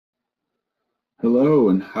Hello,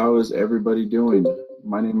 and how is everybody doing?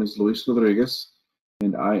 My name is Luis Rodriguez,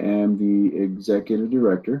 and I am the Executive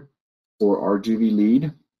Director for RGV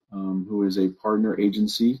Lead, who is a partner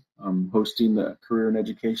agency hosting the Career and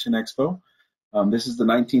Education Expo. This is the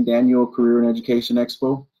 19th Annual Career and Education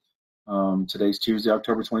Expo. Today's Tuesday,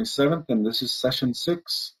 October 27th, and this is Session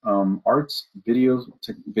 6, Arts, Video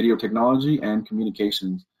Technology, and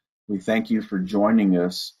Communications. We thank you for joining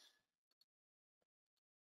us.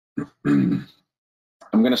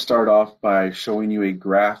 I'm going to start off by showing you a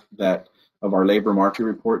graph of our labor market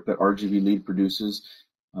report that RGV Lead produces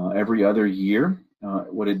every other year.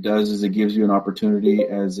 What it does is it gives you an opportunity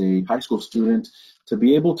as a high school student to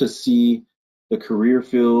be able to see the career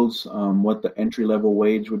fields, what the entry-level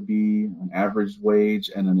wage would be, an average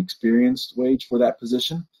wage, and an experienced wage for that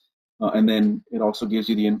position. And then it also gives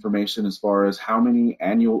you the information as far as how many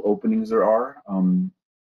annual openings there are.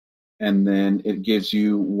 And then it gives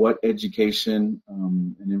you what education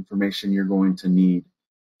and information you're going to need.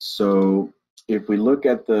 So if we look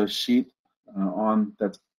at the sheet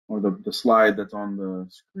the slide that's on the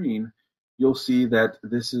screen, you'll see that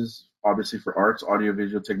this is obviously for arts, audio,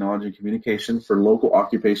 visual technology, and communication for local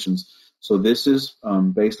occupations. So this is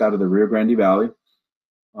based out of the Rio Grande Valley.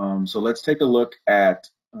 So let's take a look at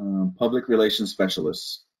public relations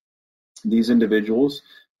specialists. These individuals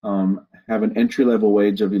have an entry-level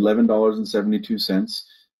wage of $11.72,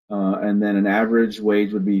 and then an average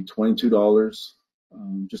wage would be $22,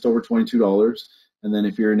 just over $22. And then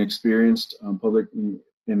if you're an experienced public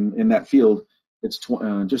in that field, it's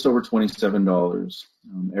just over $27.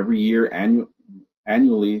 Every year,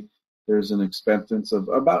 annually, there's an expectancy of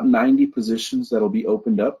about 90 positions that'll be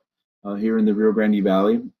opened up here in the Rio Grande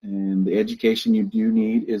Valley, and the education you do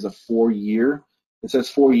need is a 4-year. It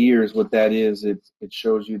says 4 years. What that is, it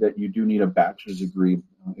shows you that you do need a bachelor's degree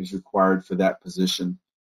is required for that position.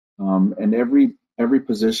 And every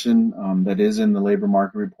position that is in the labor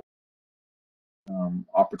market report,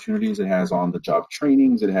 opportunities it has on the job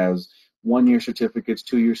trainings, it has 1-year certificates,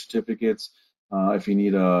 2-year certificates. If you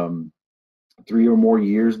need 3 or more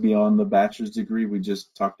years beyond the bachelor's degree, we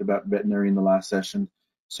just talked about veterinary in the last session.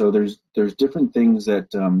 So there's different things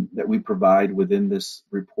that we provide within this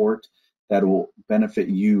report that will benefit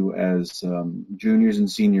you as juniors and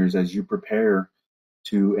seniors as you prepare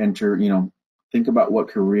to enter, think about what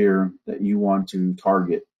career that you want to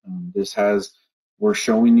target. We're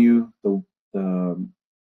showing you the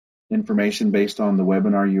information based on the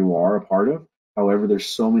webinar you are a part of. However, there's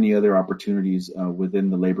so many other opportunities within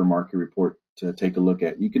the labor market report to take a look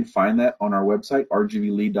at. You can find that on our website,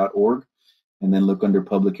 rgvlead.org. And then look under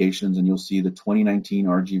publications and you'll see the 2019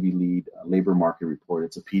 RGV Lead Labor Market Report.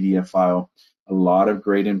 It's a PDF file, a lot of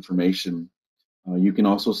great information. You can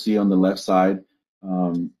also see on the left side,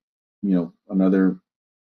 another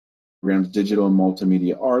programs, digital and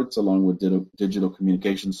multimedia arts, along with digital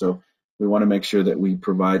communication. So we want to make sure that we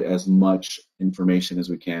provide as much information as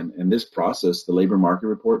we can. And this process, the Labor Market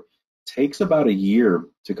Report, takes about a year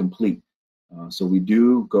to complete. So we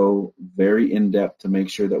do go very in-depth to make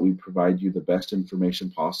sure that we provide you the best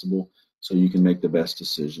information possible so you can make the best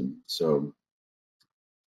decision. So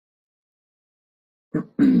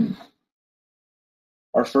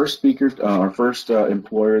our first speaker,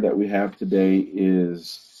 employer that we have today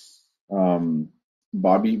is Bobby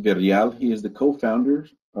Villarreal. He is the co-founder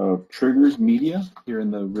of Triggers Media here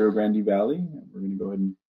in the Rio Grande Valley. We're going to go ahead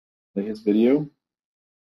and play his video.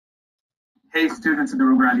 Hey students in the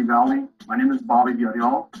Rio Grande Valley, my name is Bobby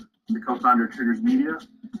Villarreal. I'm the co-founder of Triggers Media.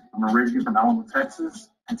 I'm originally from Alamo, Texas,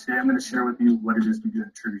 and today I'm going to share with you what it is we do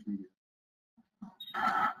at Triggers Media.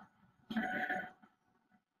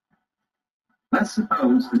 Let's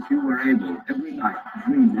suppose that you were able every night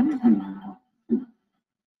to dream anything you want.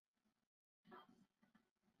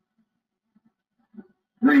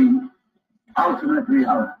 Dream ultimate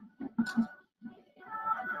reality.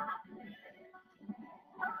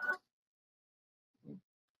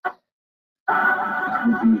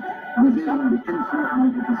 Within the infinite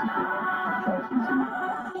multiplicity of choices in life.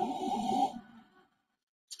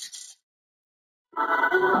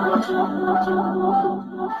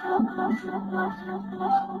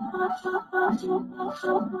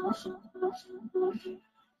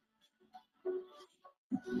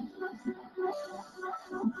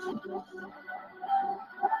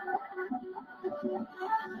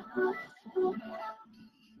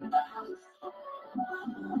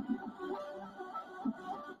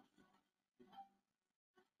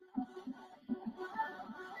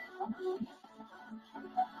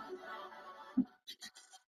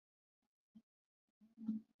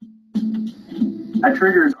 At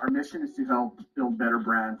Triggers, our mission is to help build better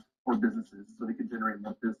brands for businesses so they can generate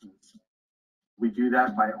more business. do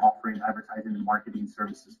that by offering advertising and marketing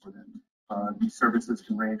services for them. These services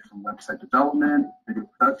can range from website development, video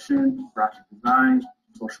production, graphic design,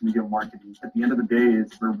 social media marketing. At the end of the day,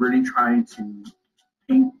 we're really trying to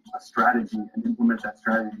paint a strategy and implement that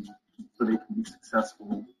strategy so they can be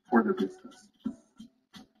successful for their business.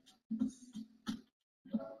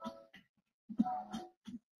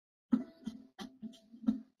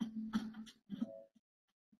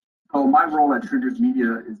 So my role at Triggers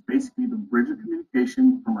Media is basically the bridge of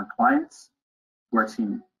communication from our clients to our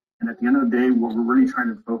team. And at the end of the day, what we're really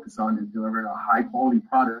trying to focus on is delivering a high quality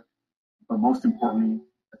product, but most importantly,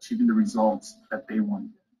 achieving the results that they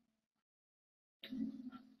want.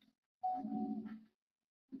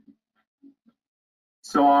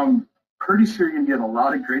 So I'm pretty sure you're gonna get a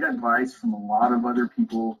lot of great advice from a lot of other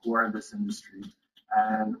people who are in this industry.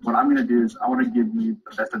 And what I'm gonna do is I wanna give you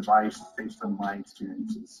the best advice based on my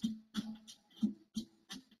experiences.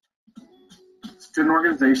 Student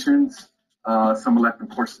organizations, some elective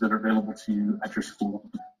courses that are available to you at your school,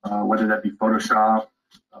 whether that be Photoshop,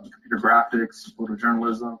 computer graphics,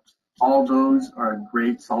 photojournalism, all of those are a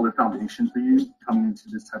great solid foundation for you coming into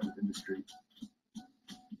this type of industry.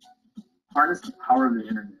 Harness the power of the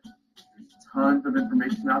internet. There's tons of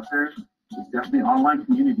information out there. There's definitely online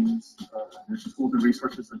communities. There's tools and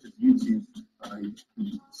resources such as YouTube. You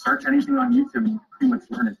can search anything on YouTube and you can pretty much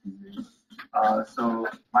learn it these days. So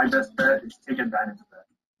my best bet is take advantage of that.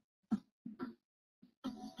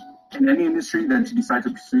 In any industry that you decide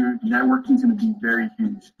to pursue, networking is going to be very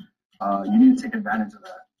huge. You need to take advantage of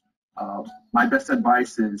that. My best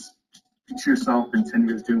advice is picture yourself in 10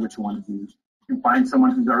 years doing what you want to do. You can find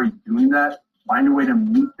someone who's already doing that, find a way to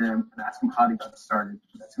meet them and ask them how they got started.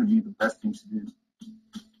 That's going to be the best thing to do.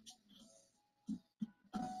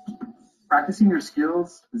 Practicing your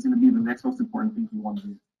skills is going to be the next most important thing you want to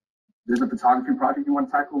do. If there's a photography project you want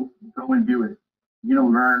to tackle, go and do it. You're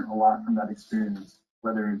going to learn a lot from that experience.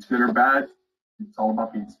 Whether it's good or bad, it's all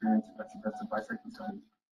about the experience. That's the best advice I can tell you.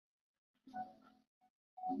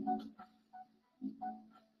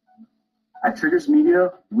 At Triggers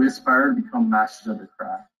Media, we aspire to become masters of the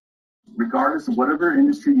craft. Regardless of whatever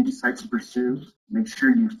industry you decide to pursue, make sure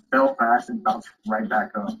you fail fast and bounce right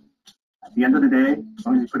back up. At the end of the day, as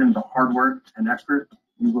long as you put in the hard work and effort,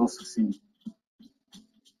 you will succeed.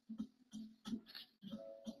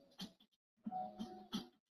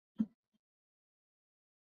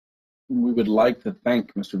 We would like to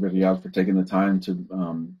thank Mr. Villar for taking the time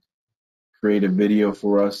to create a video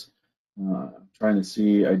for us. Trying to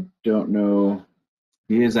see, I don't know,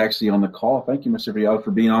 he is actually on the call. Thank you, Mr. Villar, for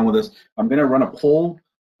being on with us. I'm going to run a poll.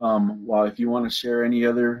 While if you want to share any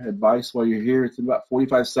other advice while you're here, it's in about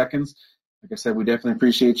 45 seconds. Like I said, we definitely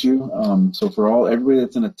appreciate you. So for everybody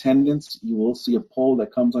that's in attendance, you will see a poll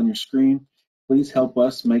that comes on your screen. Please help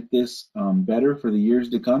us make this better for the years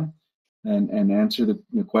to come, and answer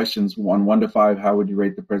the questions on 1 to 5. How would you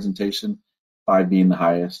rate the presentation? 5 being the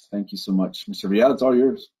highest. Thank you so much, Mr. Villar. It's all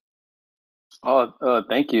yours. Oh,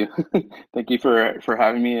 thank you. Thank you for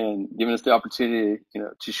having me and giving us the opportunity,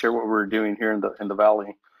 to share what we're doing here in the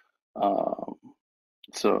Valley.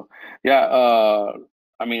 So yeah,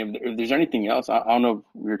 I mean, if there's anything else, I don't know if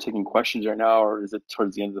we're taking questions right now or is it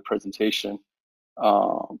towards the end of the presentation.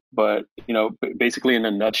 But basically in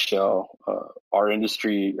a nutshell, our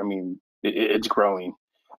industry, I mean, it's growing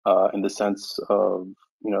in the sense of,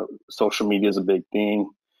 social media is a big thing.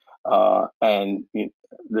 And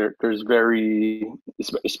there's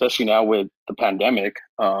especially now with the pandemic,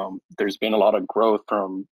 there's been a lot of growth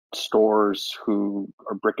from stores who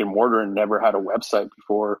are brick and mortar and never had a website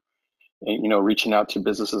before, and, reaching out to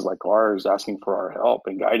businesses like ours, asking for our help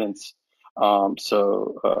and guidance.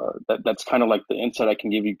 So that's kind of like the insight I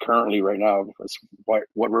can give you currently right now, because what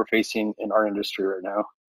we're facing in our industry right now.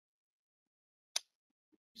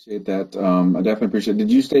 Appreciate that. I definitely appreciate it.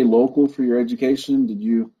 Did you stay local for your education? Did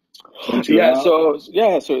you venture out? So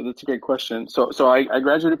that's a great question. So I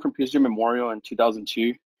graduated from PSG Memorial in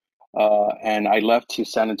 2002, and I left to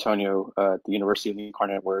San Antonio at the University of the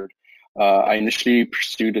Incarnate Word. I initially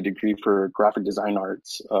pursued a degree for graphic design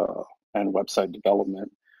arts and website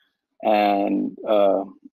development. And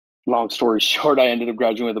long story short, I ended up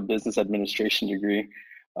graduating with a business administration degree,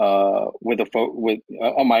 with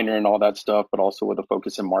a minor in all that stuff, but also with a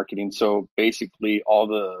focus in marketing. So basically, all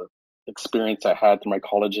the experience I had through my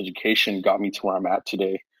college education got me to where I'm at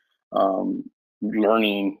today,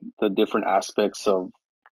 learning the different aspects of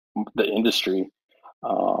the industry.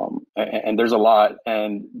 And there's a lot.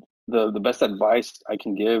 And the best advice I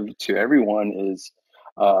can give to everyone is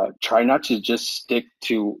try not to just stick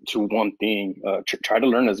to one thing. Try to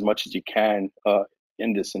learn as much as you can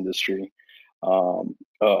in this industry.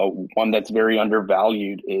 One that's very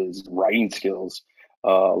undervalued is writing skills. A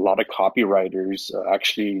lot of copywriters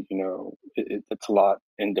actually, it's a lot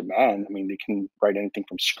in demand. I mean, they can write anything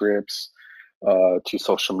from scripts to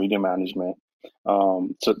social media management.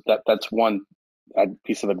 So that's one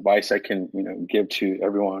piece of advice I can, give to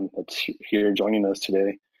everyone that's here joining us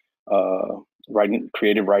today.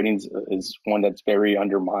 Creative writings is one that's very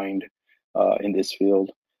undermined in this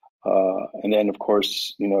field. And then, of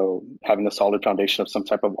course, having a solid foundation of some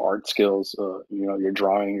type of art skills, your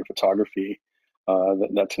drawing, your photography,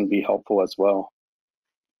 that's going to be helpful as well.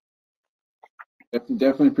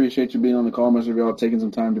 Definitely appreciate you being on the call, Mr. Vial, taking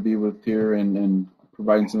some time to be with here and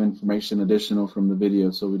providing some information additional from the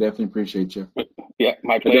video. So we definitely appreciate you. Yeah,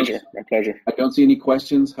 my pleasure. My pleasure. I don't see any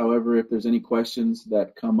questions. However, if there's any questions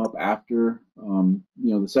that come up after,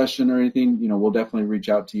 the session or anything, we'll definitely reach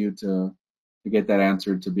out to you to get that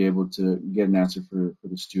answered, to be able to get an answer for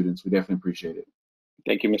the students. We definitely appreciate it.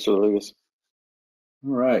 Thank you, Mr. Lewis.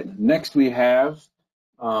 All right. Next we have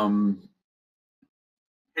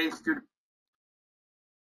Hey, student.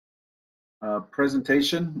 Live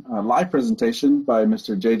presentation by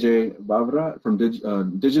Mr. JJ Vavra from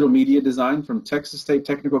Digital Media Design from Texas State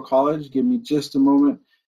Technical College. Give me just a moment.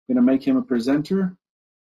 I'm going to make him a presenter.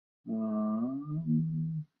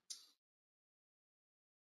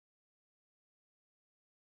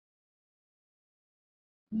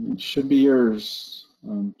 It should be yours,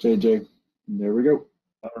 JJ. There we go.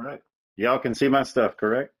 All right. Y'all can see my stuff,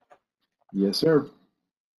 correct? Yes, sir.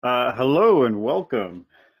 Hello and welcome.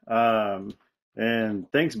 And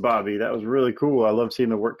thanks, Bobby. That was really cool. I love seeing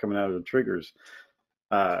the work coming out of the triggers.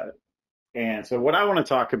 And so what I want to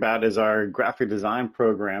talk about is our graphic design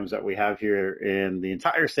programs that we have here in the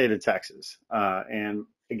entire state of Texas. And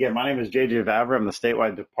again, my name is JJ Vavra. I'm the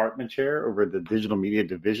statewide department chair over the Digital Media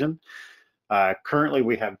Division. Currently,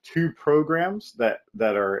 we have 2 programs that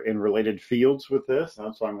are in related fields with this.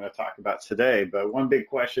 That's what I'm going to talk about today. But one big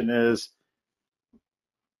question is,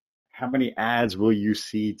 how many ads will you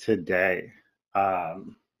see today?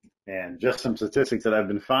 And just some statistics that I've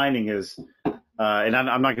been finding is, and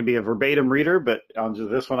I'm not going to be a verbatim reader, but on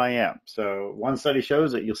this one I am. So one study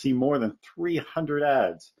shows that you'll see more than 300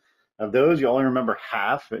 ads. Of those, you only remember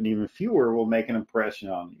half, and even fewer will make an impression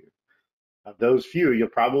on you. Of those few, you'll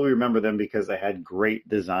probably remember them because they had great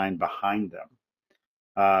design behind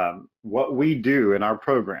them. What we do in our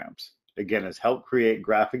programs, again, is help create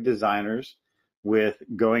graphic designers with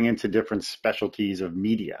going into different specialties of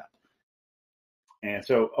media. And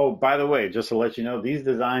so, oh, by the way, just to let you know, these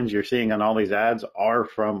designs you're seeing on all these ads are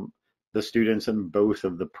from the students in both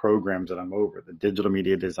of the programs that I'm over, the digital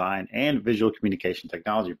media design and visual communication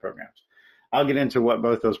technology programs. I'll get into what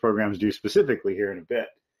both those programs do specifically here in a bit.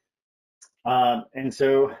 And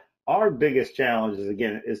so our biggest challenge is,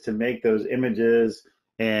 again, is to make those images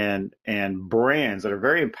and brands that are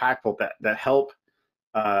very impactful that help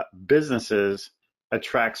businesses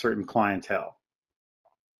attract certain clientele.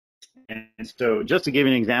 And so just to give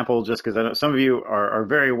you an example, just because I know some of you are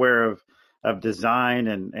very aware of design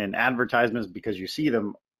and advertisements because you see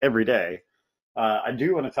them every day, I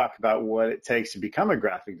do want to talk about what it takes to become a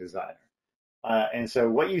graphic designer. And so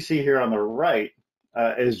what you see here on the right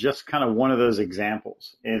is just kind of one of those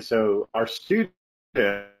examples. And so our students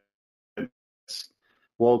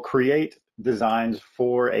will create designs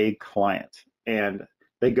for a client, and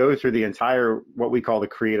they go through the entire, what we call the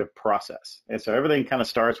creative process. And so everything kind of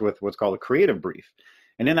starts with what's called a creative brief.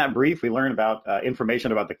 And in that brief, we learn about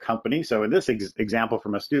information about the company. So in this example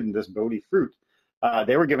from a student, this Bodhi Fruit,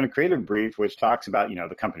 they were given a creative brief, which talks about,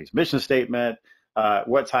 the company's mission statement,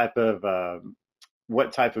 what type of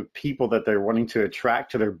people that they're wanting to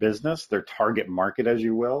attract to their business, their target market, as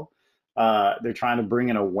you will. They're trying to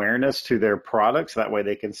bring an awareness to their products. That way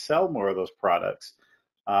they can sell more of those products.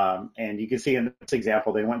 And you can see in this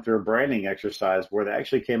example, they went through a branding exercise where they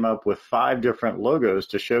actually came up with 5 different logos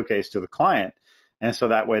to showcase to the client. And so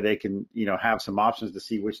that way they can, have some options to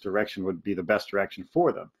see which direction would be the best direction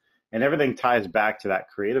for them. And everything ties back to that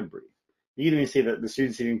creative brief. You can even see that the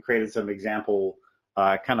students even created some example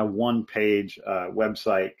kind of one-page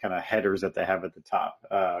website kind of headers that they have at the top.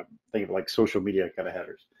 Think of like social media kind of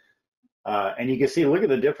headers. And you can see, look at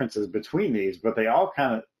the differences between these, but they all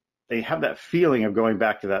they have that feeling of going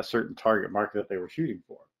back to that certain target market that they were shooting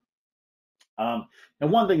for.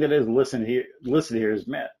 And one thing that is listed here is,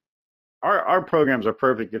 man, our programs are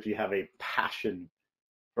perfect if you have a passion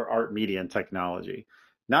for art, media, and technology.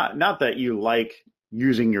 Not that you like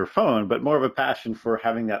using your phone, but more of a passion for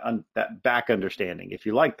having that back understanding. If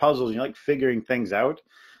you like puzzles, you like figuring things out,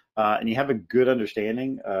 and you have a good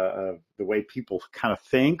understanding of the way people kind of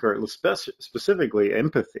think, or specifically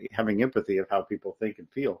empathy, having empathy of how people think and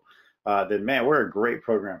feel, then man, we're a great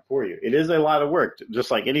program for you. It is a lot of work,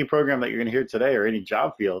 just like any program that you're going to hear today or any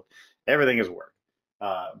job field. Everything is work,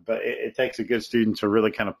 but it takes a good student to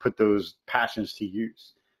really kind of put those passions to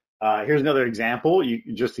use. Here's another example,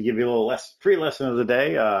 just to give you a little free lesson of the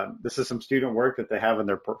day. This is some student work that they have in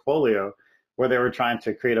their portfolio, where they were trying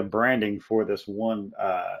to create a branding for this one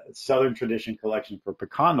Southern Tradition collection for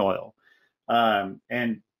pecan oil.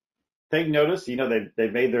 And take notice, they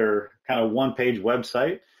made their kind of one-page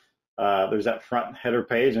website. There's that front header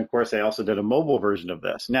page, and of course, they also did a mobile version of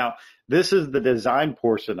this. Now, this is the design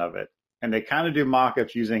portion of it, and they kind of do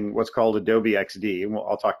mock-ups using what's called Adobe XD, and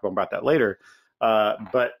I'll talk about that later.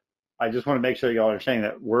 But I just want to make sure y'all understand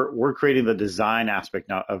that we're creating the design aspect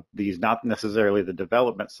now of these, not necessarily the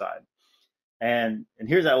development side. And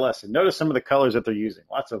here's that lesson. Notice some of the colors that they're using.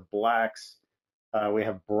 Lots of blacks. We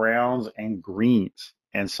have browns and greens.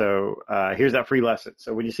 And so here's that free lesson.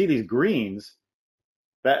 So when you see these greens,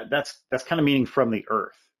 that's kind of meaning from the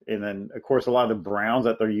earth. And then, of course, a lot of the browns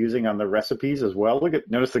that they're using on the recipes as well.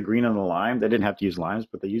 Notice the green on the lime. They didn't have to use limes,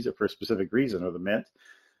 but they use it for a specific reason, or the mint,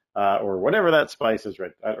 or whatever that spice is,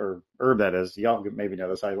 right, or herb that is. Y'all maybe know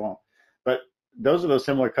this, I won't. But those are those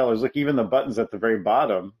similar colors. Look, even the buttons at the very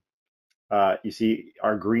bottom, you see,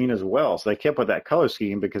 are green as well. So they kept with that color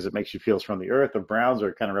scheme because it makes you feel it's from the earth. The browns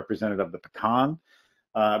are kind of representative of the pecan,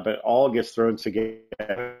 but it all gets thrown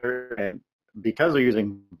together. And because they're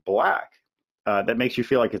using black, that makes you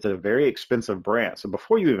feel like it's a very expensive brand. So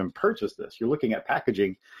before you even purchase this, you're looking at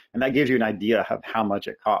packaging, and that gives you an idea of how much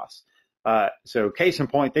it costs. So case in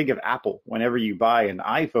point, think of Apple. Whenever you buy an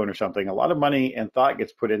iPhone or something, a lot of money and thought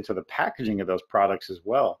gets put into the packaging of those products as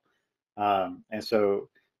well. And so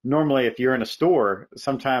normally, if you're in a store,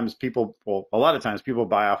 a lot of times people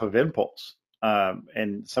buy off of impulse.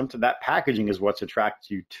 And that packaging is what's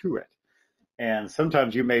attracts you to it. And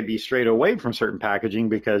sometimes you may be strayed away from certain packaging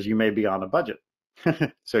because you may be on a budget.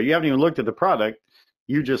 So you haven't even looked at the product.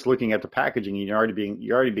 You're just looking at the packaging, and you're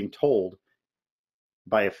already being told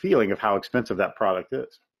by a feeling of how expensive that product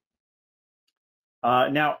is.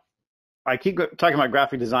 Now, I keep talking about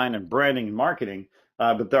graphic design and branding and marketing,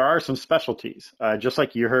 but there are some specialties. Just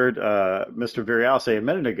like you heard Mr. Virial say a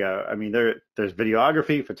minute ago, I mean, there's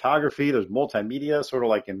videography, photography, there's multimedia, sort of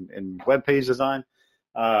like in web page design,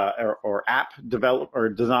 or app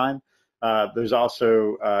design. There's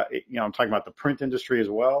also, I'm talking about the print industry as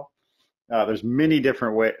well. There's many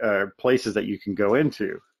different places that you can go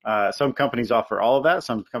into. Some companies offer all of that.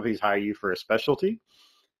 Some companies hire you for a specialty.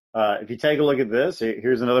 If you take a look at this,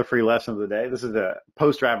 here's another free lesson of the day. This is a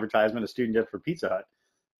poster advertisement a student did for Pizza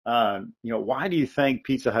Hut. Why do you think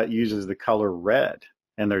Pizza Hut uses the color red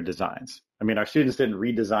in their designs? I mean, our students didn't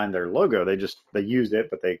redesign their logo. They used it,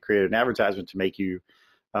 but they created an advertisement to make you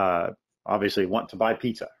obviously want to buy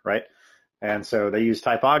pizza, right? And so they use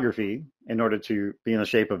typography in order to be in the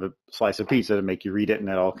shape of a slice of pizza to make you read it, and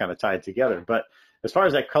it all kind of tied together. But as far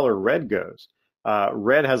as that color red goes,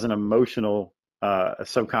 red has an emotional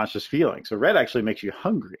subconscious feeling. So red actually makes you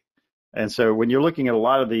hungry. And so when you're looking at a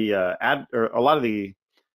lot of the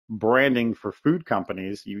branding for food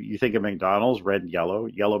companies, you think of McDonald's, red and yellow.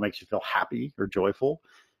 Yellow makes you feel happy or joyful.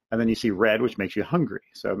 And then you see red, which makes you hungry.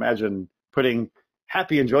 So imagine putting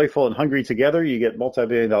happy and joyful and hungry together. You get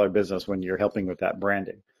multi-billion-dollar business when you're helping with that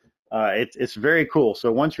branding. It's very cool.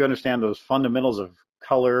 So once you understand those fundamentals of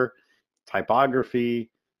color, typography,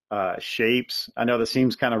 shapes, I know that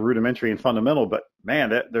seems kind of rudimentary and fundamental, but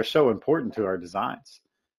man, they're so important to our designs.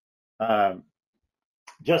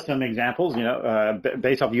 Just some examples,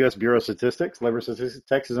 based off U.S. Bureau of Statistics, Labor Statistics,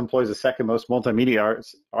 Texas employs the second most multimedia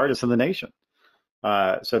artists in the nation.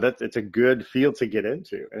 So it's a good field to get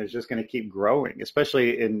into, and it's just going to keep growing,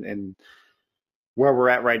 especially in where we're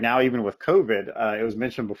at right now. Even with COVID, it was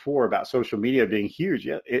mentioned before about social media being huge.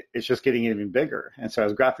 Yeah, it's just getting even bigger. And so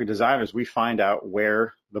as graphic designers, we find out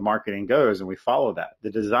where the marketing goes and we follow that.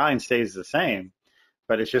 The design stays the same,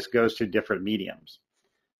 but it just goes to different mediums.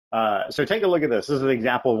 So take a look at this. This is an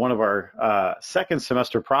example of one of our second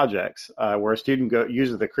semester projects where a student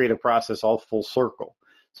uses the creative process all full circle.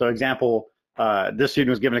 So example, this student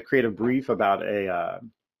was given a creative brief about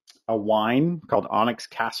a wine called Onyx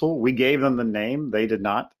Castle. We gave them the name. They did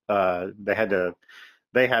not. They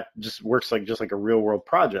had just works just like a real world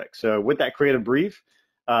project. So with that creative brief,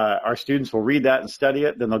 our students will read that and study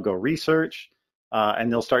it. Then they'll go research,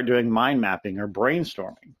 and they'll start doing mind mapping or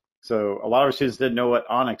brainstorming. So a lot of our students didn't know what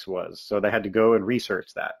Onyx was, so they had to go and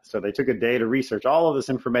research that. So they took a day to research all of this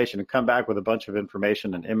information and come back with a bunch of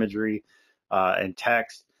information and imagery and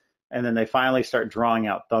text. and then they finally start drawing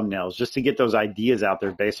out thumbnails just to get those ideas out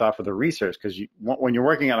there based off of the research. Because when you're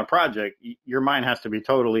working on a project, your mind has to be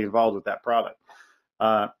totally involved with that product.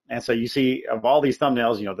 And so you see of all these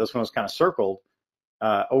thumbnails, this one was kind of circled.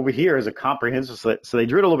 Over here is a comprehensive, so they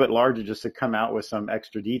drew it a little bit larger just to come out with some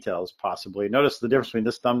extra details possibly. Notice the difference between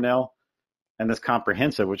this thumbnail and this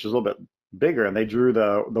comprehensive, which is a little bit bigger, and they drew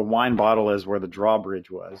the wine bottle as where the drawbridge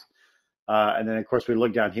was. And then of course we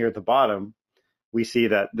look down here at the bottom, we see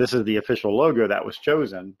that this is the official logo that was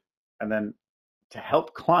chosen. And then to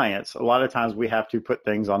help clients, a lot of times we have to put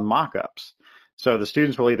things on mock-ups. So the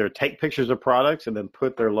students will either take pictures of products and then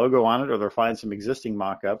put their logo on it, or they'll find some existing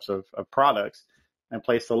mock-ups of products and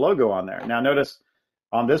place the logo on there. Now notice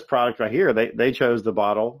on this product right here, they chose the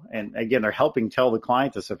bottle, and again, they're helping tell the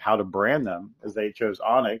client this of how to brand them, as they chose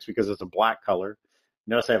onyx because it's a black color.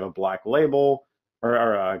 Notice they have a black label or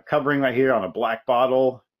a covering right here on a black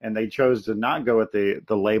bottle, and they chose to not go with the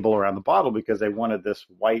label around the bottle because they wanted this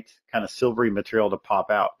white kind of silvery material to pop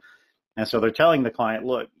out. And so they're telling the client,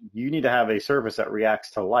 look, you need to have a surface that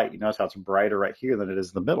reacts to light. You notice how it's brighter right here than it is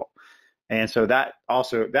in the middle. And so that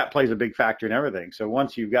plays a big factor in everything. So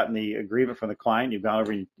once you've gotten the agreement from the client, you've gone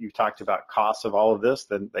over, you've talked about costs of all of this,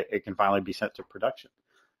 then it can finally be sent to production.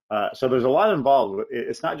 So there's a lot involved.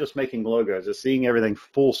 It's not just making logos, it's seeing everything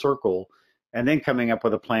full circle and then coming up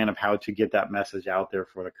with a plan of how to get that message out there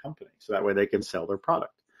for the company, so that way they can sell their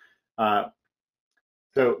product.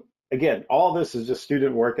 So again, all this is just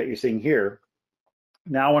student work that you're seeing here.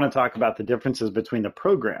 Now I want to talk about the differences between the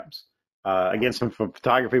programs. Again, some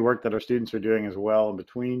photography work that our students are doing as well in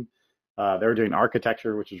between. They're doing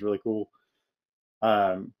architecture, which is really cool.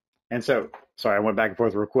 And so, sorry, I went back and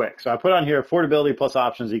forth real quick. So I put on here, affordability plus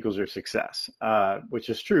options equals your success, which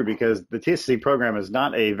is true because the TSC program is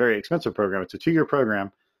not a very expensive program. It's a 2-year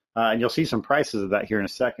program, and you'll see some prices of that here in a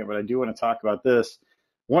second. But I do want to talk about this.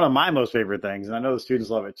 One of my most favorite things, and I know the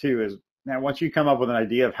students love it too, is now once you come up with an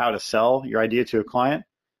idea of how to sell your idea to a client,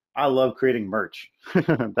 I love creating merch.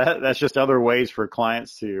 That's just other ways for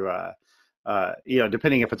clients to,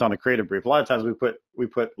 depending if it's on a creative brief. A lot of times we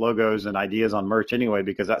put logos and ideas on merch anyway,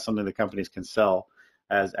 because that's something the companies can sell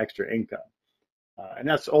as extra income. And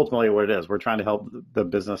that's ultimately what it is. We're trying to help the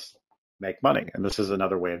business make money. And this is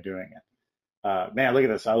another way of doing it. Man, look at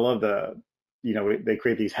this. I love they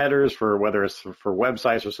create these headers for whether it's for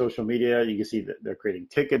websites or social media. You can see that they're creating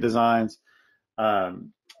ticket designs.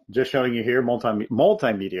 Just showing you here,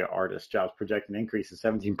 multimedia artist jobs project an increase of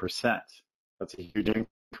 17%. That's a huge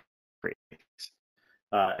increase,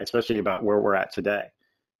 especially about where we're at today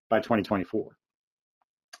by 2024.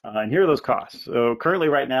 And here are those costs. So currently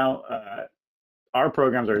right now, our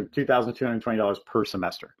programs are $2,220 per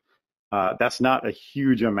semester. That's not a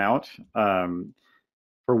huge amount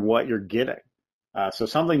for what you're getting. So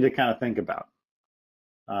something to kind of think about.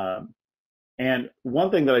 And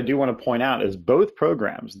one thing that I do want to point out is both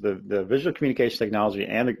programs, the visual communication technology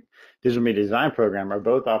and the digital media design program, are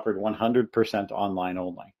both offered 100% online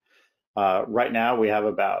only. Right now, we have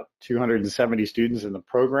about 270 students in the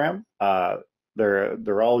program.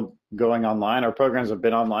 They're all going online. Our programs have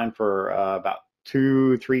been online for about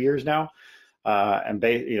 2-3 years now. And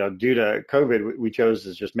due to COVID, we chose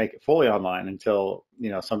to just make it fully online until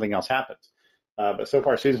something else happens. But so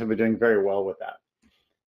far, students have been doing very well with that.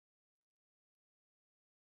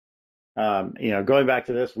 Going back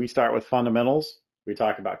to this, we start with fundamentals. We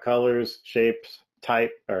talk about colors, shapes,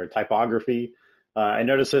 typography. And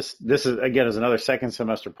notice this is another second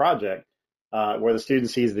semester project where the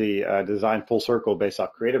student sees the design full circle based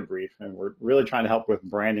off creative brief, and we're really trying to help with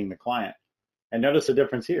branding the client. And notice the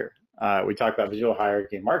difference here. We talk about visual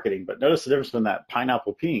hierarchy and marketing, but notice the difference from that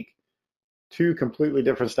pineapple pink, 2 completely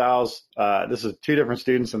different styles. This is 2 different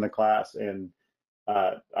students in the class, and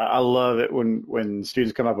I love it when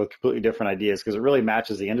students come up with completely different ideas, because it really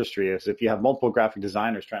matches the industry. If you have multiple graphic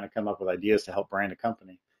designers trying to come up with ideas to help brand a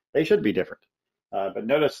company, they should be different. But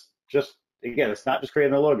notice, just again, it's not just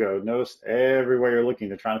creating a logo. Notice everywhere you're looking,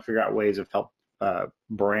 they're trying to figure out ways of help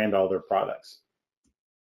brand all their products.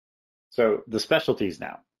 So the specialties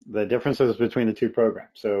now, the differences between the 2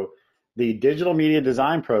 programs. So the digital media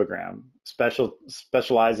design program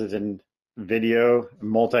specializes in video,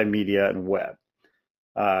 multimedia, and web.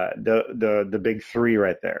 The big 3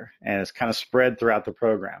 right there, and it's kind of spread throughout the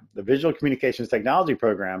program. The visual communications technology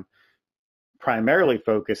program primarily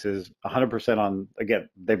focuses 100% on, again,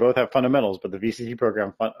 they both have fundamentals, but the VCT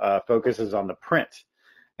program focuses on the print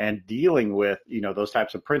and dealing with those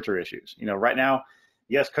types of printer issues. Right now,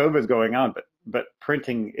 yes, COVID is going on, but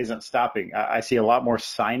printing isn't stopping. I see a lot more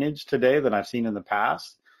signage today than I've seen in the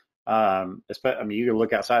past. You can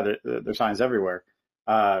look outside; there's signs everywhere.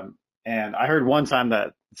 And I heard one time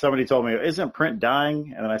that somebody told me, isn't print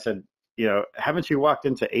dying? And then I said, haven't you walked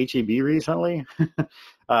into HEB recently?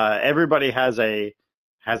 Everybody has a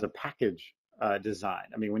package design.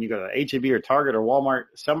 I mean, when you go to HEB or Target or Walmart,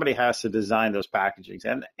 somebody has to design those packagings,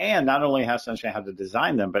 and not only has to understand how to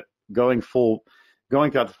design them, but going throughout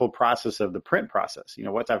the full process of the print process.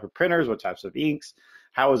 What type of printers, what types of inks,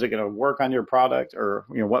 how is it going to work on your product, or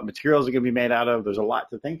what materials are going to be made out of. There's a lot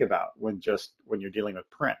to think about when you're dealing with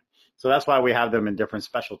print. So that's why we have them in different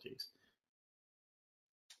specialties.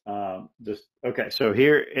 Okay, so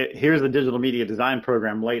here's the digital media design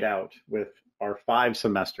program laid out with our 5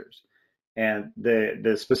 semesters. And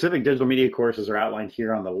the specific digital media courses are outlined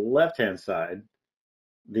here on the left-hand side.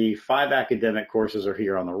 The 5 academic courses are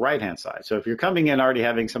here on the right-hand side. So if you're coming in already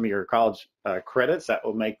having some of your college credits, that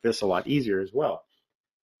will make this a lot easier as well.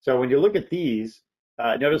 So when you look at these,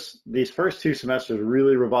 notice these first 2 semesters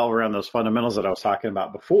really revolve around those fundamentals that I was talking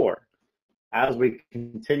about before. As we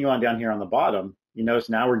continue on down here on the bottom, you notice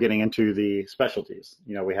now we're getting into the specialties.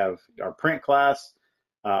 We have our print class,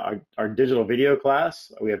 our digital video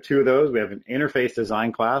class. We have 2 of those. We have an interface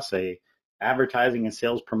design class, a advertising and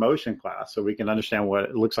sales promotion class, so we can understand what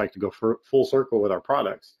it looks like to go full circle with our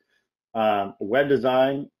products. Web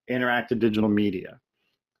design, interactive digital media.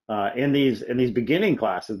 In these beginning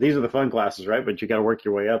classes, these are the fun classes, right? But you got to work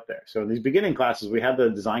your way up there. So in these beginning classes, we have the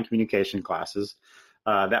design communication classes.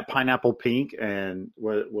 That pineapple pink and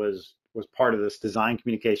was part of this design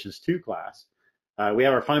communications 2 class. We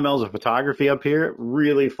have our fundamentals of photography up here.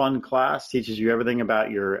 Really fun class, teaches you everything about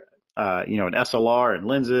your an SLR and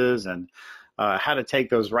lenses and how to take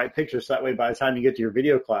those right pictures. So that way, by the time you get to your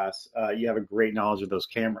video class, you have a great knowledge of those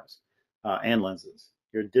cameras and lenses.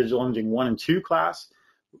 Your digital imaging 1 and 2 class,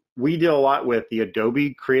 we deal a lot with the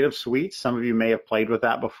Adobe Creative Suite. Some of you may have played with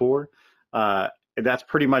that before. That's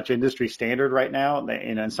pretty much industry standard right now.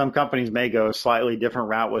 And some companies may go a slightly different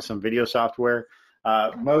route with some video software.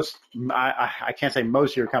 I can't say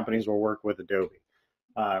most of your companies will work with Adobe.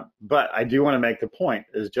 But I do want to make the point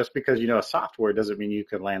is just because you know a software doesn't mean you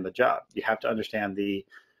can land the job. You have to understand the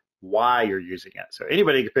why you're using it. So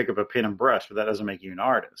anybody can pick up a pen and brush, but that doesn't make you an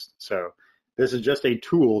artist. So this is just a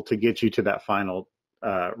tool to get you to that final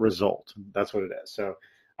result. That's what it is. So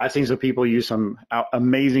I've seen some people use some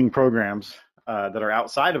amazing programs that are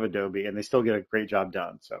outside of Adobe, and they still get a great job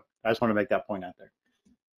done. So I just want to make that point out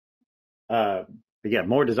there. Again,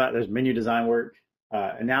 more design. There's menu design work.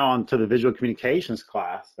 And now on to the visual communications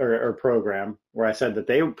class or program, where I said that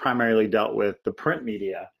they primarily dealt with the print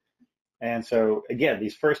media. And so again,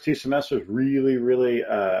 these first 2 semesters really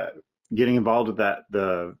getting involved with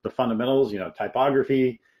the fundamentals,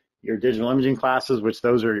 typography, your digital imaging classes, which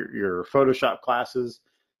those are your Photoshop classes.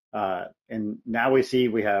 And now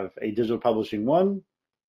we have a digital publishing 1,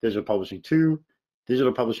 digital publishing 2,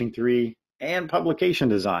 digital publishing 3, and publication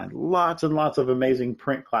design. Lots and lots of amazing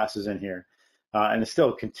print classes in here. And it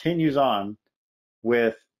still continues on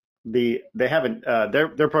with their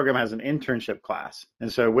program has an internship class.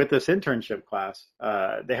 And so with this internship class,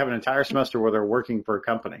 they have an entire semester where they're working for a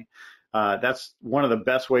company. That's one of the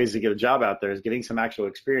best ways to get a job out there, is getting some actual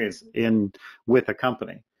experience with a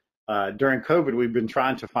company. During COVID, we've been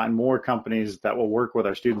trying to find more companies that will work with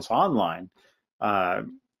our students online,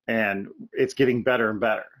 and it's getting better and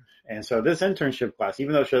better. And so this internship class,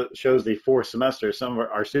 even though it shows the 4 semesters, some of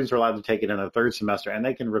our students are allowed to take it in the 3rd semester, and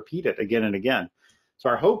they can repeat it again and again. So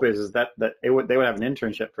our hope is that they would have an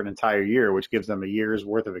internship for an entire year, which gives them a year's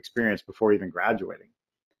worth of experience before even graduating.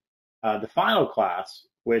 The final class,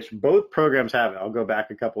 which both programs have, I'll go back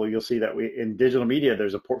a couple, you'll see that in digital media,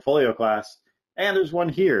 there's a portfolio class, and there's one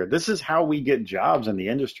here. This is how we get jobs in the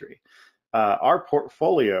industry. Our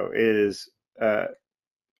portfolio is,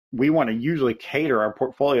 we want to usually cater our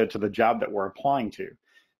portfolio to the job that we're applying to.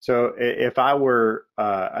 So if I were,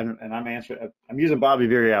 and I'm using Bobby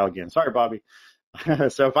Virial again. Sorry, Bobby.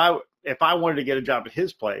 So if I wanted to get a job at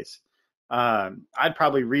his place, I'd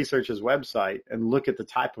probably research his website and look at the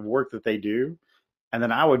type of work that they do. And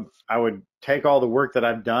then I would take all the work that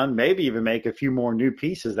I've done, maybe even make a few more new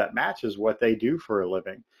pieces that matches what they do for a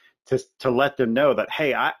living, to let them know that,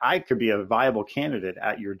 hey, I could be a viable candidate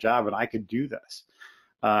at your job and I could do this.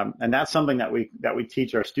 And that's something that we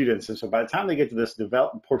teach our students. And so by the time they get to this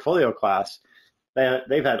development portfolio class,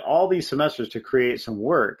 they've had all these semesters to create some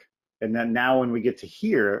work. And then now when we get to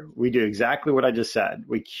here, we do exactly what I just said.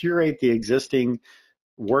 We curate the existing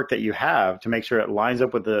work that you have to make sure it lines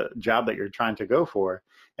up with the job that you're trying to go for,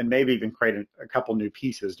 and maybe even create a couple new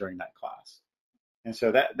pieces during that class. And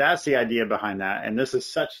so that's the idea behind that. And this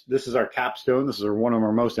is our capstone. This is one of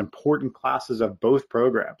our most important classes of both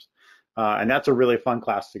programs. And that's a really fun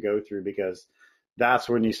class to go through, because that's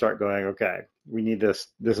when you start going, okay, we need this.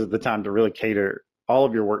 This is the time to really cater all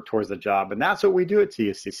of your work towards the job. And that's what we do at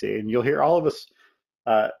TSTC. And you'll hear all of us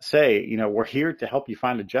say, we're here to help you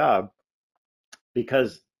find a job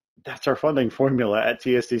because that's our funding formula at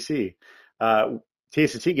TSTC.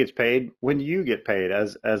 TSTC gets paid when you get paid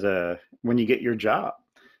when you get your job.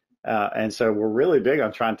 And so we're really big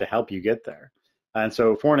on trying to help you get there. And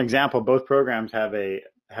so for an example, both programs have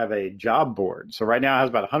a job board. So right now it has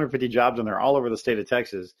about 150 jobs and they're all over the state of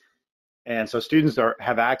Texas. And so students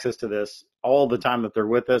have access to this all the time that they're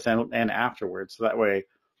with us and afterwards. So that way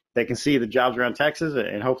they can see the jobs around Texas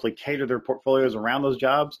and hopefully cater their portfolios around those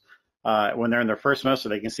jobs. When they're in their first semester,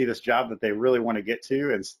 they can see this job that they really want to get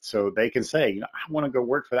to. And so they can say, I want to go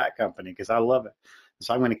work for that company because I love it.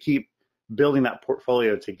 So I'm going to keep building that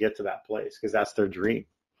portfolio to get to that place because that's their dream.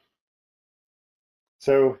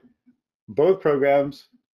 So both programs,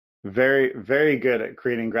 very, very good at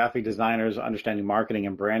creating graphic designers, understanding marketing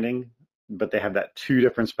and branding, but they have that two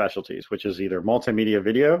different specialties, which is either multimedia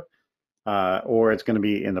video or it's going to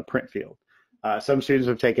be in the print field. Some students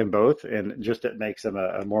have taken both, and just it makes them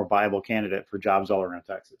a more viable candidate for jobs all around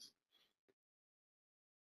Texas.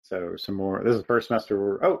 So some more, this is the first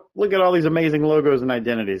semester oh, look at all these amazing logos and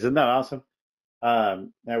identities. Isn't that awesome?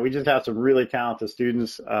 We just have some really talented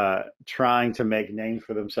students trying to make names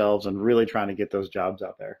for themselves and really trying to get those jobs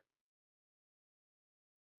out there.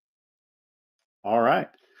 All right.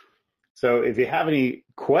 So if you have any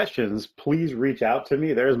questions, please reach out to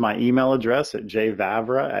me. There's my email address at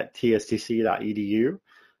jvavra@tstc.edu,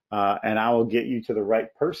 and I will get you to the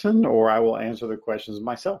right person or I will answer the questions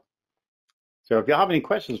myself. So if you have any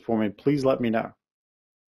questions for me, please let me know.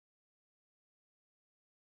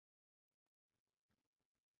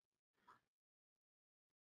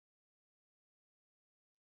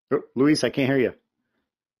 Oh, Luis, I can't hear you.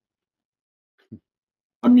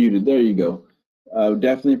 I'm muted. There you go.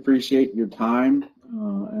 Definitely appreciate your time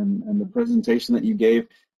and the presentation that you gave.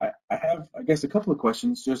 I have, I guess, a couple of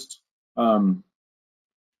questions. Just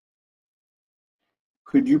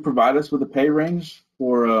could you provide us with a pay range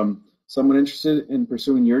for someone interested in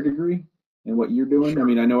pursuing your degree and what you're doing? Sure. I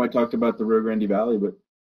mean, I know I talked about the Rio Grande Valley, but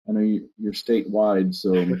I know you're statewide,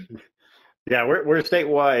 so. Yeah, we're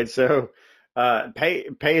statewide, so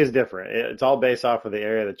pay is different. It's all based off of the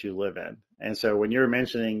area that you live in. And so when you're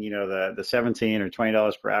mentioning, the $17 or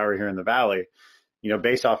 $20 per hour here in the Valley,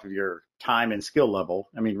 based off of your time and skill level,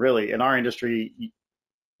 I mean, really in our industry,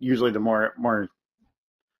 usually the more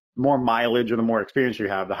mileage or the more experience you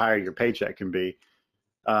have, the higher your paycheck can be.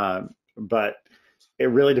 But it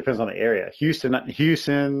really depends on the area.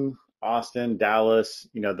 Houston, Austin, Dallas,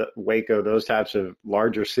 the Waco, those types of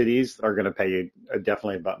larger cities are going to pay you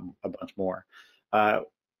definitely a bunch more.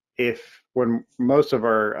 When most of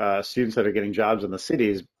our students that are getting jobs in the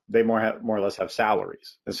cities, they more or less have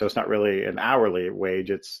salaries, and so it's not really an hourly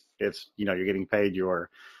wage. It's you're getting paid your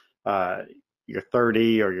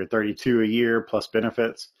 30 or your 32 a year plus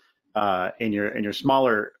benefits. In your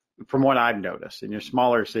smaller, from what I've noticed, in your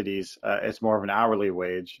smaller cities, it's more of an hourly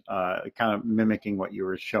wage, kind of mimicking what you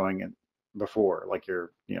were showing before. Like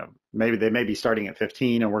maybe they may be starting at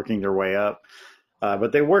 15 and working their way up,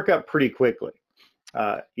 but they work up pretty quickly.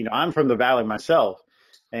 I'm from the Valley myself,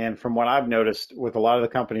 and from what I've noticed with a lot of the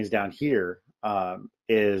companies down here,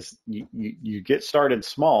 is you get started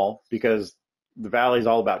small because the Valley is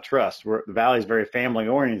all about trust. The Valley is very family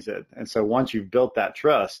oriented, and so once you've built that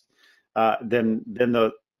trust, then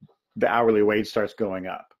the hourly wage starts going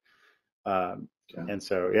up. And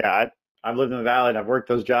so, yeah, I've lived in the Valley and I've worked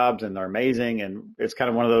those jobs and they're amazing. And it's kind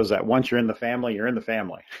of one of those that once you're in the family, you're in the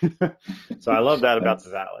family. So I love that about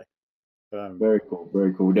the Valley. Very cool.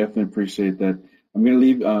 Very cool. We definitely appreciate that. I'm going to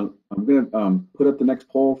leave. I'm going to put up the next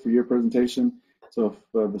poll for your presentation. So if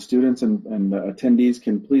the students and the attendees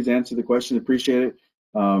can please answer the question, appreciate it.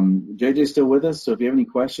 JJ's still with us, so if you have any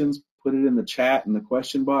questions, put it in the chat in the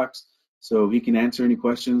question box so he can answer any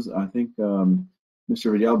questions. I think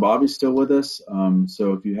Mr. Vidal Bobby's still with us.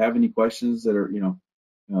 So if you have any questions that are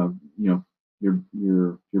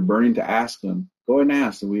you're burning to ask them, go ahead and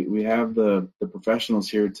ask. So we have the professionals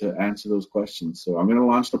here to answer those questions. So I'm going to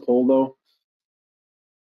launch the poll though.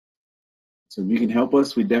 So if you can help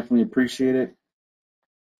us, we definitely appreciate it.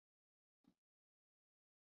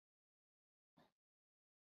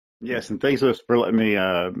 Yes, and thanks for letting me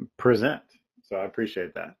present. So I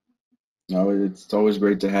appreciate that. No, it's always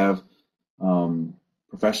great to have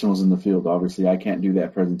professionals in the field. Obviously, I can't do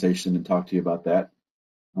that presentation and talk to you about that,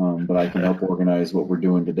 but I can help organize what we're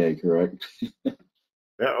doing today, correct?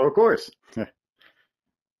 Yeah, of course.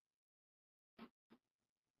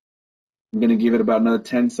 I'm going to give it about another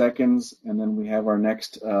 10 seconds, and then we have our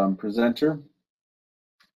next presenter.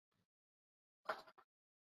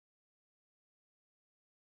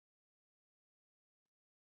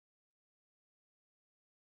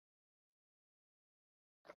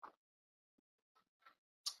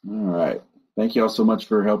 All right. Thank you all so much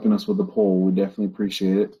for helping us with the poll. We definitely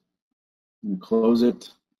appreciate it. We'll close it.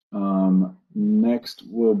 Next,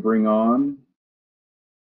 we'll bring on.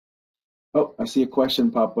 Oh, I see a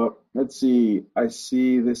question pop up. Let's see. I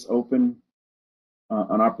see this open,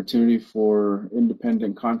 an opportunity for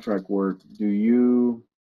independent contract work. Do you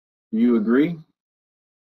agree?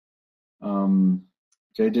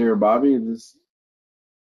 JJ or Bobby, this.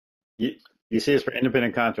 You see us for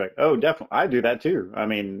independent contract. Oh, definitely. I do that too. I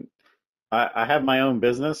mean, I have my own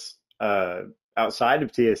business outside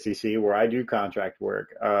of TSTC where I do contract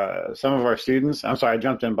work. Some of our students, I'm sorry, I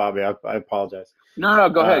jumped in, Bobby. I apologize. No,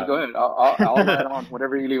 go ahead, Uh, go ahead. I'll add on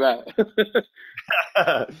whatever you leave out.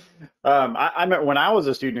 I mean, when I was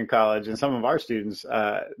a student in college, and some of our students,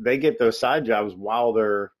 they get those side jobs while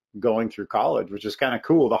they're going through college, which is kind of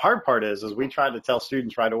cool. The hard part is we try to tell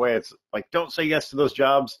students right away. It's like, don't say yes to those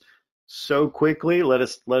jobs so quickly. Let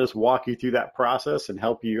us walk you through that process and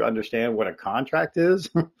help you understand what a contract is,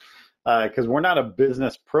 because we're not a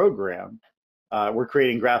business program. We're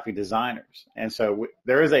creating graphic designers. And so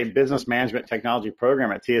there is a business management technology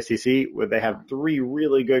program at TSTC where they have 3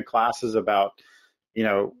 really good classes about, you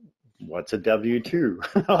know, what's a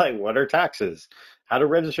W-2, like what are taxes, how to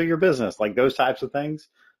register your business, like those types of things.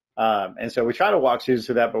 And so we try to walk students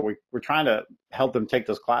through that, but we're trying to help them take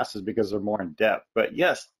those classes because they're more in depth. But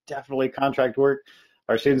yes, definitely contract work.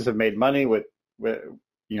 Our students have made money with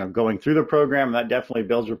going through the program. And that definitely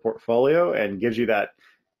builds your portfolio and gives you that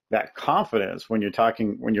confidence when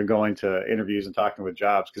you're going to interviews and talking with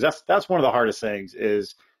jobs, because that's one of the hardest things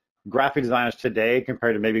is graphic designers today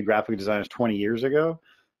compared to maybe graphic designers 20 years ago.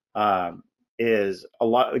 Is a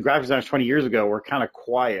lot the graphic designers 20 years ago were kind of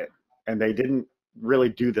quiet and they didn't really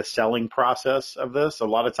do the selling process of this. A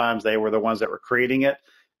lot of times they were the ones that were creating it,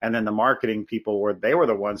 and then the marketing people they were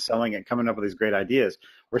the ones selling it, coming up with these great ideas.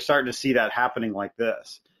 We're starting to see that happening like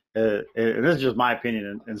this. And this is just my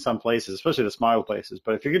opinion in some places, especially the smaller places.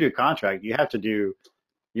 But if you're gonna do contract, you have to do.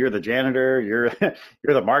 You're the janitor, you're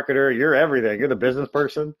you're the marketer, you're everything. You're the business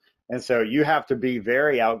person, and so you have to be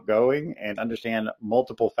very outgoing and understand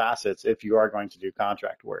multiple facets if you are going to do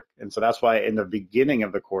contract work. And so that's why in the beginning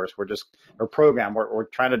of the course, we're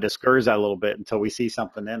trying to discourage that a little bit until we see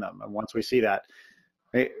something in them. And once we see that,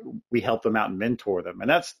 we help them out and mentor them. And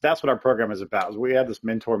that's what our program is about. Is we have this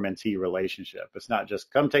mentor-mentee relationship. It's not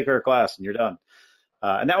just come take our class and you're done.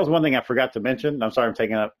 And that was one thing I forgot to mention. I'm sorry I'm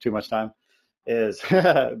taking up too much time. Is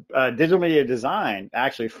digital media design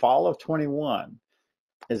actually fall of 21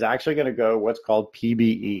 is actually going to go what's called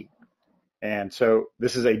PBE. And so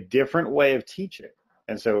this is a different way of teaching.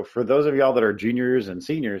 And so for those of y'all that are juniors and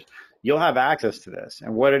seniors, you'll have access to this.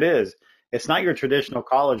 And what it is, it's not your traditional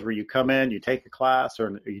college where you come in, you take a class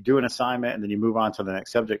or you do an assignment and then you move on to the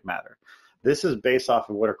next subject matter. This is based off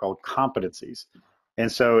of what are called competencies. And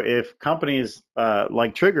so if companies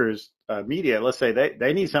like Triggers Media, let's say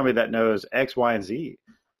they need somebody that knows X, Y, and Z.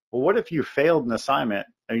 Well, what if you failed an assignment?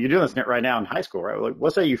 And you're doing this right now in high school, right? Like,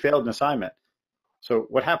 let's say you failed an assignment. So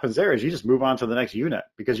what happens there is you just move on to the next unit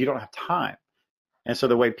because you don't have time. And so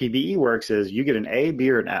the way PBE works is you get an A, B,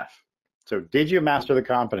 or an F. So did you master the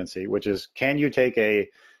competency, which is can you take a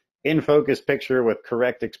in-focus picture with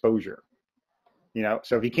correct exposure?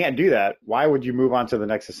 So if you can't do that, why would you move on to the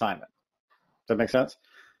next assignment? Does that make sense?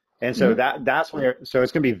 And so that's where, so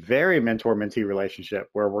it's going to be very mentor-mentee relationship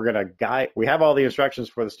where we're going to guide. We have all the instructions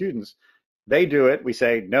for the students. They do it. We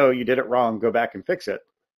say, no, you did it wrong. Go back and fix it.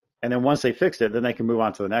 And then once they fixed it, then they can move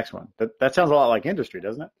on to the next one. That sounds a lot like industry,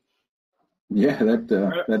 doesn't it? Yeah, that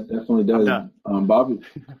definitely does. Bobby,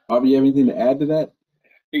 you have anything to add to that?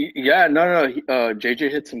 Yeah, no.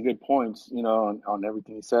 JJ hit some good points, on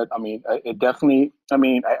everything he said. I mean, it definitely. I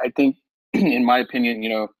mean, I think, in my opinion,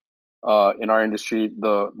 in our industry,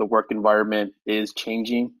 the work environment is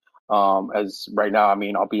changing. As right now, I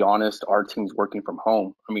mean, I'll be honest, our team's working from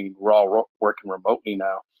home. I mean, we're all working remotely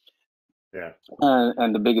now. Yeah.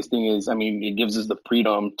 And the biggest thing is, I mean, it gives us the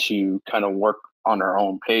freedom to kind of work on our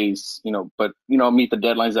own pace, but meet the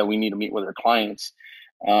deadlines that we need to meet with our clients.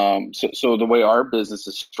 So the way our business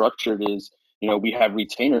is structured is, we have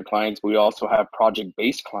retainer clients, but we also have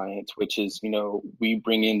project-based clients, which is, we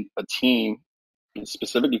bring in a team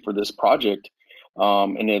specifically for this project.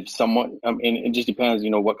 And if someone, and it just depends,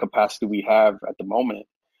 what capacity we have at the moment.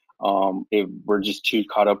 If we're just too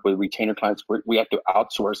caught up with retainer clients, we have to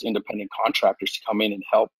outsource independent contractors to come in and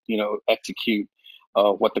help, execute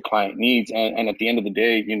what the client needs. And at the end of the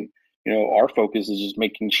day, our focus is just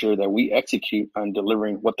making sure that we execute on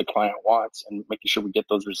delivering what the client wants and making sure we get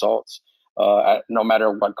those results at no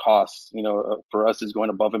matter what costs. For us, is going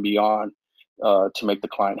above and beyond to make the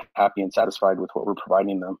client happy and satisfied with what we're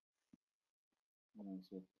providing them.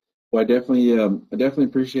 Well, I definitely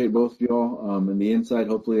appreciate both of y'all and the insight.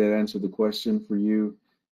 Hopefully, that answered the question for you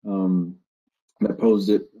um, that posed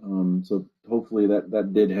it. So hopefully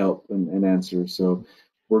that did help and answer. So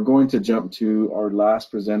we're going to jump to our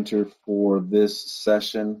last presenter for this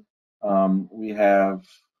session. We have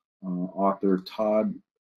author Todd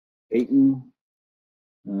Aten.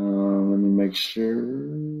 Let me make sure.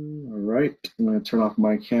 All right, I'm going to turn off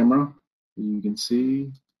my camera so you can see.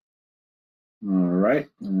 All right,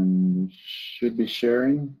 and should be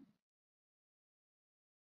sharing.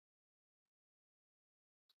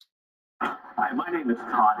 Hi, my name is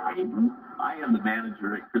Todd Aten. I am the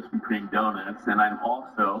manager at Krispy Kreme Donuts, and I'm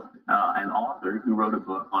also an author who wrote a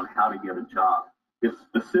book on how to get a job. It's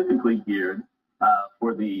specifically geared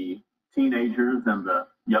for the teenagers and the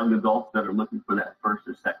young adults that are looking for that first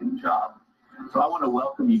or second job. So I want to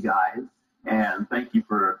welcome you guys and thank you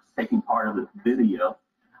for taking part of this video.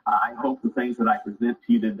 I hope the things that I present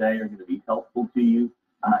to you today are going to be helpful to you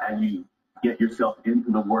as you get yourself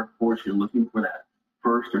into the workforce. You're looking for that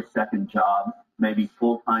first or second job, maybe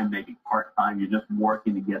full-time, maybe part-time. You're just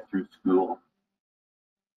working to get through school.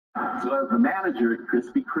 So as a manager at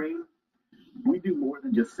Krispy Kreme, we do more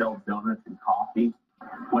than just sell donuts and coffee.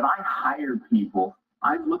 When I hire people,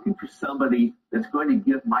 I'm looking for somebody that's going to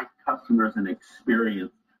give my customers an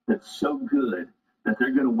experience that's so good that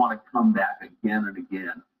they're going to want to come back again and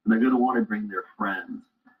again. And they're going to want to bring their friends.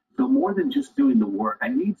 So more than just doing the work, I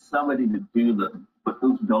need somebody to put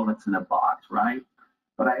those donuts in a box, right?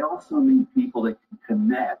 But I also need people that can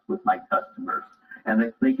connect with my customers and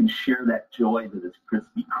that they can share that joy that is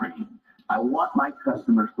Krispy Kreme. I want my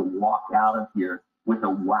customers to walk out of here with a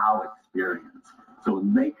wow experience. So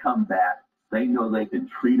when they come back, they know they've been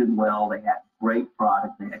treated well, they had great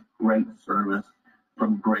product, they had great service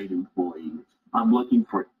from great employees. I'm looking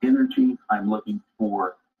for energy. I'm looking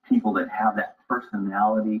for people that have that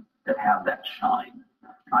personality, that have that shine.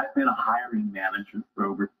 I've been a hiring manager for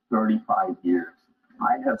over 35 years.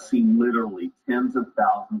 I have seen literally tens of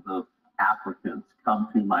thousands of applicants come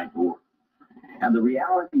through my door. And the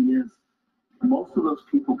reality is, most of those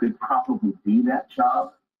people could probably do that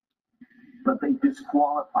job, but they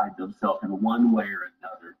disqualified themselves in one way or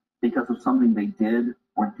another because of something they did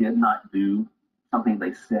or did not do, something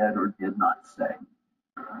they said or did not say.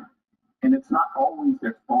 And it's not always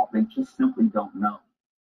their fault, they just simply don't know.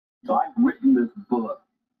 So I've written this book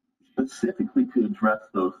specifically to address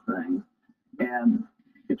those things. And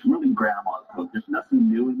it's really grandma's book. There's nothing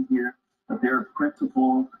new in here, but there are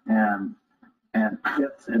principles and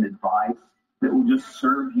tips and advice that will just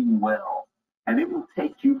serve you well. And it will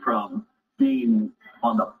take you from being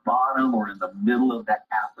on the bottom or in the middle of that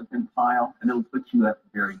applicant file, and it'll put you at the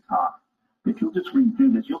very top. If you'll just read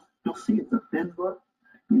through this, you'll see it's a thin book.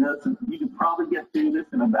 You know, you can probably get through this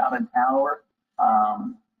in about an hour.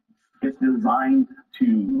 It's designed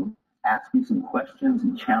to ask you some questions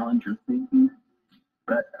and challenge your thinking.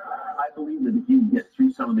 But I believe that if you get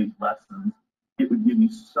through some of these lessons, it would give you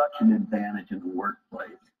such an advantage in the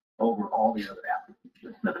workplace over all the other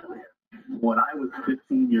applicants that are there. When I was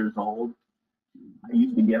 15 years old, I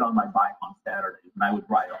used to get on my bike on Saturdays, and I would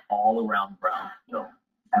ride all around Brownsville.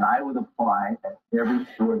 And I would apply at every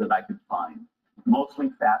store that I could find, mostly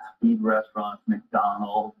fast food restaurants,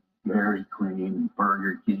 McDonald's, Dairy Queen,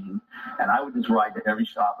 Burger King. And I would just ride to every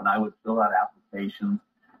shop, and I would fill out applications.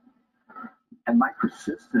 And my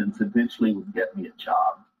persistence eventually would get me a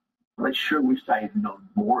job. But I sure wished I had known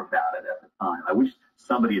more about it at the time. I wish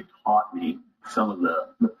somebody had taught me some of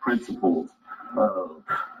the principles of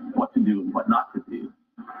what to do and what not to do.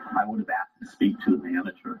 I would have asked to speak to a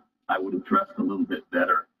manager. I would have dressed a little bit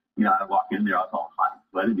better. You know, I'd walk in there, I was all hot and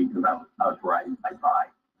sweaty because I was riding my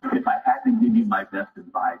bike. If I had to give you my best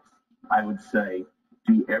advice, I would say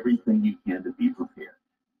do everything you can to be prepared.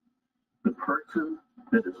 The person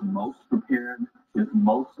that is most prepared is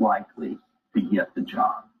most likely to get the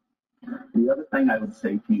job. The other thing I would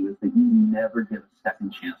say to you is that you never get a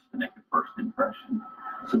second chance to make a first impression.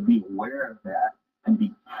 So be aware of that and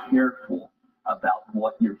be careful about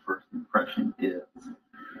what your first impression is.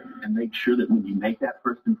 And make sure that when you make that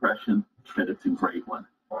first impression, that it's a great one.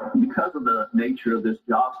 Because of the nature of this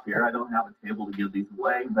job fair, I don't have a table to give these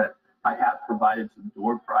away, but I have provided some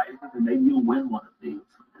door prizes, and maybe you'll win one of these.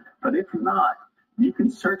 But if not, you can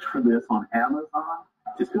search for this on Amazon.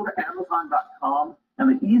 Just go to Amazon.com,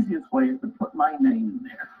 and the easiest way is to put my name in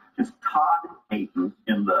there. Just Todd Aten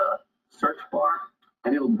in the search bar,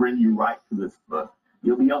 and it'll bring you right to this book.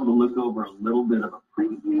 You'll be able to look over a little bit of a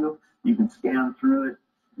preview. You can scan through it.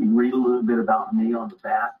 You can read a little bit about me on the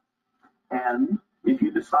back. And if you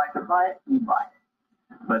decide to buy it, you buy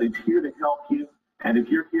it. But it's here to help you. And if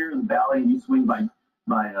you're here in the valley and you swing by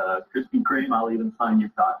my Krispy Kreme. I'll even sign your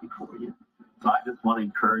copy for you. So I just want to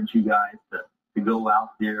encourage you guys to go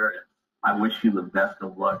out there. And I wish you the best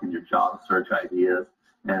of luck in your job search ideas.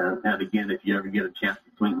 And again, if you ever get a chance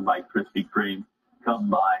to swing by Krispy Kreme, come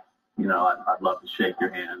by. You know, I'd love to shake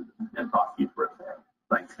your hand and talk to you for a second.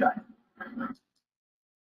 Thanks, guys.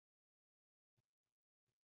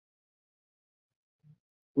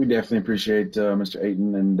 We definitely appreciate Mr.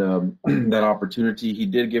 Aten and that opportunity. He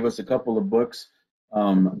did give us a couple of books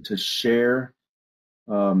to share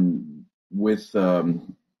with the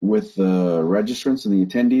registrants and the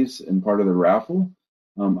attendees and part of the raffle.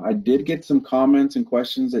 I did get some comments and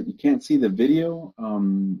questions that you can't see the video.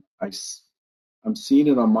 I'm seeing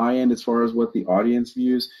it on my end as far as what the audience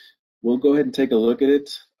views. We'll go ahead and take a look at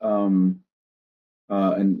it and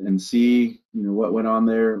see what went on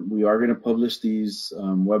there. We are going to publish these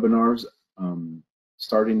webinars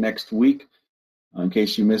starting next week. In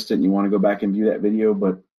case you missed it and you want to go back and view that video,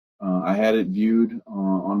 but I had it viewed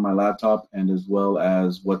on my laptop and as well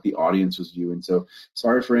as what the audience was viewing. So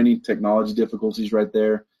sorry for any technology difficulties right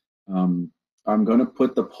there. I'm going to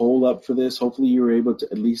put the poll up for this. Hopefully you were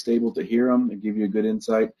at least able to hear them and give you a good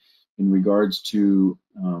insight in regards to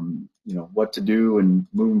what to do and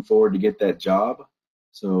moving forward to get that job.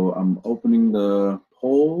 So I'm opening the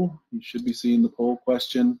poll. You should be seeing the poll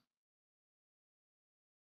question.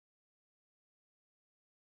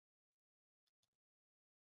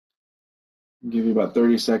 I'll give you about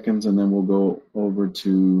 30 seconds and then we'll go over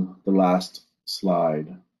to the last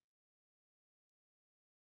slide.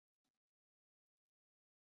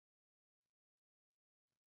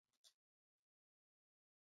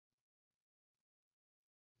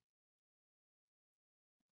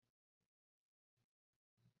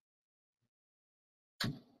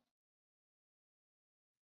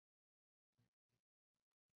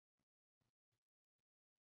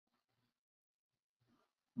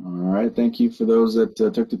 All right, thank you for those that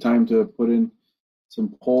took the time to put in some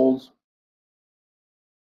polls.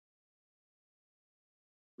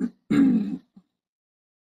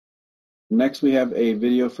 Next, we have a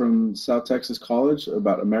video from South Texas College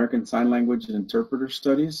about American Sign Language and Interpreter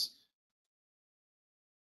Studies.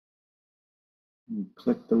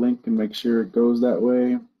 Click the link and make sure it goes that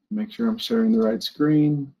way. Make sure I'm sharing the right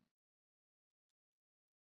screen.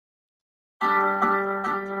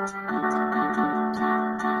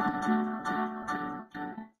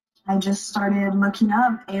 I just started looking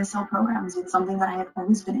up ASL programs. It's something that I had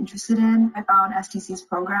always been interested in. I found STC's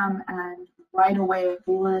program, and right away it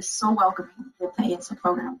was so welcoming with the ASL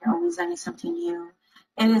program. You're always learning something new.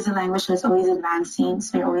 It is a language that's always advancing,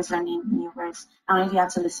 so you're always learning new words. Not only do you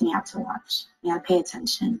have to listen, you have to watch. You have to pay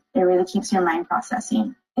attention. It really keeps your mind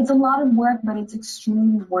processing. It's a lot of work, but it's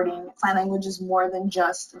extremely rewarding. Sign language is more than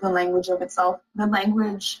just the language of itself. The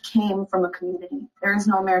language came from a community. There is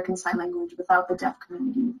no American Sign Language without the deaf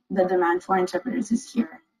community. The demand for interpreters is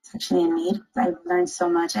here. It's actually a need. I've learned so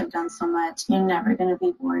much. I've done so much. You're never going to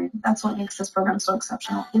be bored. That's what makes this program so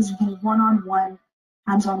exceptional, is the one-on-one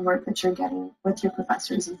hands-on work that you're getting with your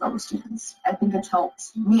professors and fellow students. I think it's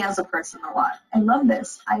helped me as a person a lot. I love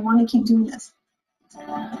this. I want to keep doing this.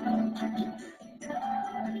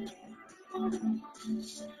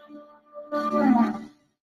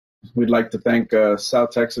 We'd like to thank South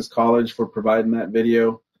Texas College for providing that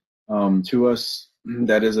video to us.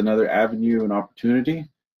 That is another avenue and opportunity.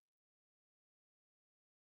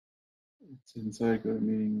 It's inside, go to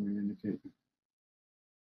meeting, re-indicate.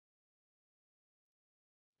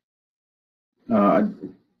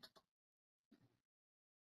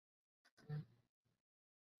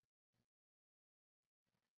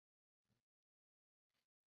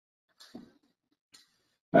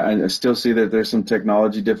 I still see that there's some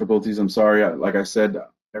technology difficulties. I'm sorry. Like I said,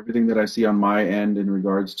 everything that I see on my end in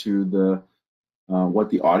regards to the what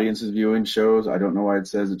the audience is viewing shows. I don't know why it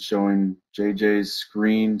says it's showing JJ's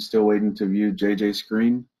screen. Still waiting to view JJ's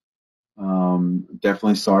screen.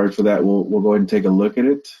 Definitely sorry for that. We'll go ahead and take a look at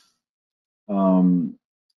it. And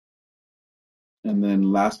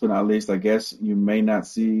then last but not least, I guess you may not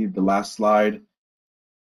see the last slide.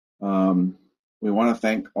 We want to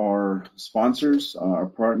thank our sponsors, our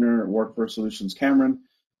partner, Workforce Solutions Cameron,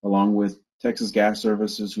 along with Texas Gas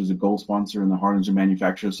Services, who's a gold sponsor, and the Harlingen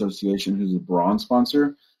Manufacturers Association, who's a bronze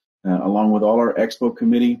sponsor, along with all our expo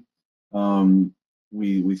committee.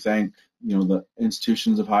 We thank the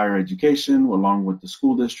institutions of higher education, along with the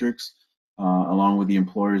school districts, along with the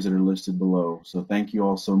employers that are listed below. So thank you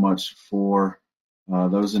all so much for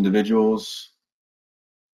those individuals.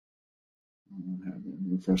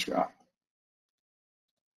 Refresh your eye.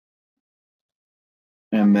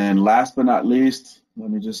 And then last but not least,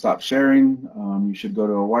 let me just stop sharing. You should go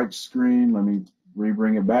to a white screen. Let me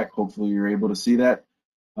re-bring it back. Hopefully you're able to see that.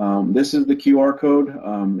 This is the QR code.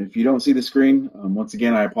 If you don't see the screen, once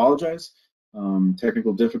again, I apologize.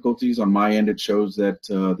 Technical difficulties on my end. It shows that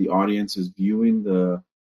the audience is viewing the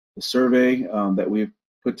survey that we've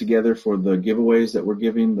put together for the giveaways that we're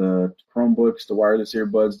giving, the Chromebooks, the wireless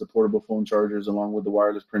earbuds, the portable phone chargers, along with the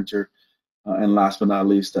wireless printer. And last but not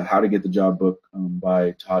least, How to Get the Job book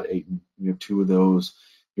by Todd Aten. We have 2 of those.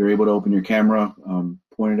 You're able to open your camera,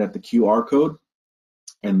 point it at the QR code,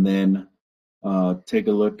 and then take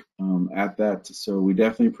a look at that. So we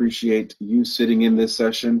definitely appreciate you sitting in this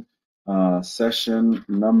session. Session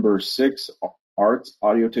number 6, Arts,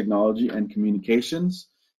 Audio Technology, and Communications.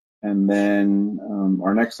 And then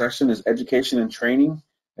our next session is Education and Training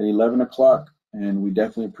at 11 o'clock. And we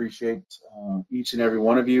definitely appreciate each and every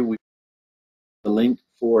one of you. We the link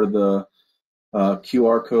for the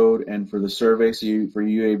QR code and for the survey for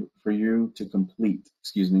you to complete,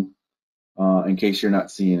 in case you're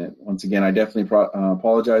not seeing it. Once again, I definitely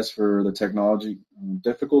apologize for the technology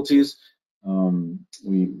difficulties.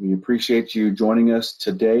 We appreciate you joining us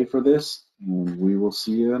today for this, and we will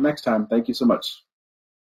see you next time. Thank you so much.